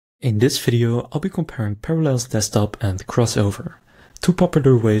In this video, I'll be comparing Parallels Desktop and CrossOver, two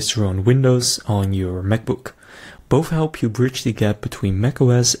popular ways to run Windows on your MacBook. Both help you bridge the gap between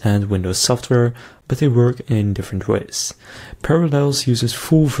macOS and Windows software, but they work in different ways. Parallels uses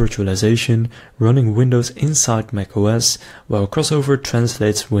full virtualization, running Windows inside macOS, while CrossOver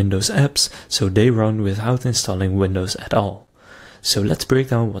translates Windows apps so they run without installing Windows at all. So let's break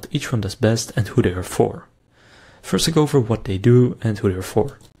down what each one does best and who they are for. First, I'll go over what they do and who they're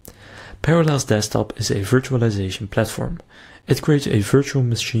for. Parallels Desktop is a virtualization platform. It creates a virtual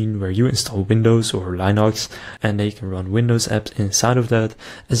machine where you install Windows or Linux, and they can run Windows apps inside of that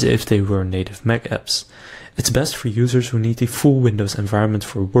as if they were native Mac apps. It's best for users who need a full Windows environment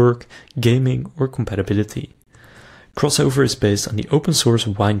for work, gaming, or compatibility. CrossOver is based on the open source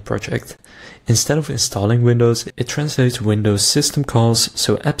Wine project. Instead of installing Windows, it translates Windows system calls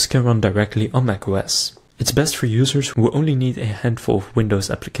so apps can run directly on macOS. It's best for users who only need a handful of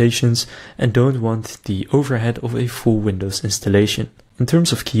Windows applications and don't want the overhead of a full Windows installation. In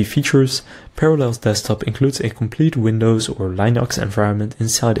terms of key features, Parallels Desktop includes a complete Windows or Linux environment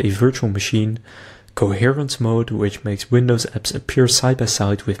inside a virtual machine, coherence mode which makes Windows apps appear side by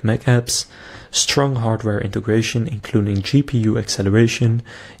side with Mac apps, strong hardware integration including GPU acceleration,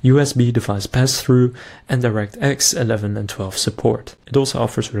 USB device pass-through, and DirectX 11 and 12 support. It also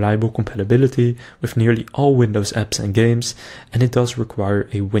offers reliable compatibility with nearly all Windows apps and games, and it does require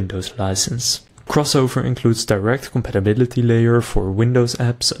a Windows license. CrossOver includes direct compatibility layer for Windows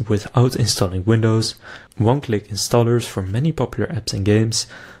apps without installing Windows, one-click installers for many popular apps and games,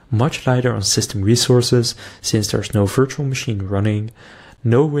 much lighter on system resources since there's no virtual machine running,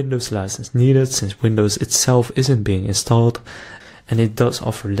 no Windows license needed since Windows itself isn't being installed, and it does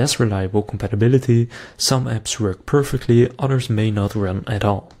offer less reliable compatibility. Some apps work perfectly, others may not run at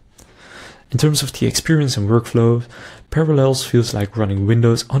all. In terms of the experience and workflow, Parallels feels like running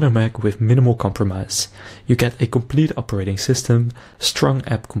Windows on a Mac with minimal compromise. You get a complete operating system, strong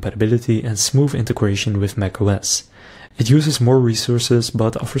app compatibility, and smooth integration with macOS. It uses more resources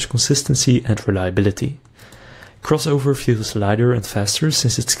but offers consistency and reliability. CrossOver feels lighter and faster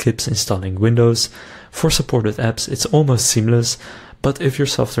since it skips installing Windows. For supported apps, it's almost seamless, but if your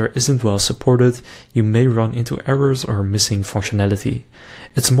software isn't well supported, you may run into errors or missing functionality.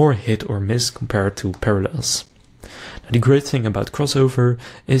 It's more hit or miss compared to Parallels. Now, the great thing about CrossOver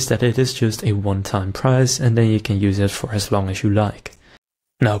is that it is just a one-time price and then you can use it for as long as you like.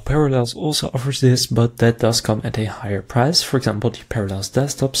 Now, Parallels also offers this, but that does come at a higher price. For example, the Parallels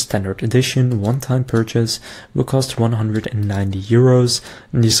Desktop Standard Edition one-time purchase will cost 190 euros,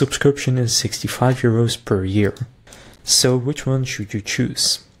 and the subscription is 65 euros per year. So which one should you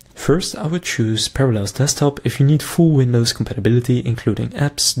choose? First, I would choose Parallels Desktop if you need full Windows compatibility including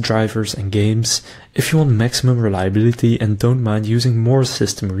apps, drivers and games, if you want maximum reliability and don't mind using more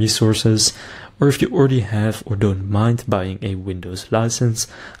system resources, or if you already have or don't mind buying a Windows license.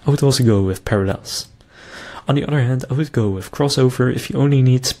 I would also go with Parallels. On the other hand, I would go with CrossOver if you only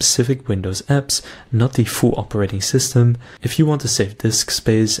need specific Windows apps, not the full operating system, if you want to save disk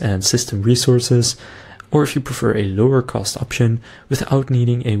space and system resources, or if you prefer a lower cost option without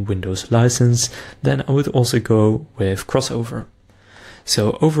needing a Windows license, then I would also go with CrossOver.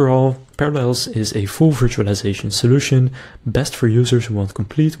 So overall, Parallels is a full virtualization solution, best for users who want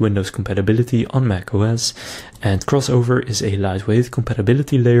complete Windows compatibility on macOS, and CrossOver is a lightweight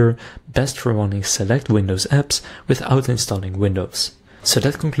compatibility layer, best for running select Windows apps without installing Windows. So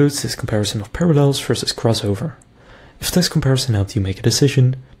that concludes this comparison of Parallels versus CrossOver. If this comparison helped you make a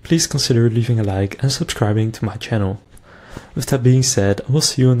decision, please consider leaving a like and subscribing to my channel. With that being said, I will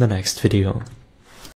see you in the next video.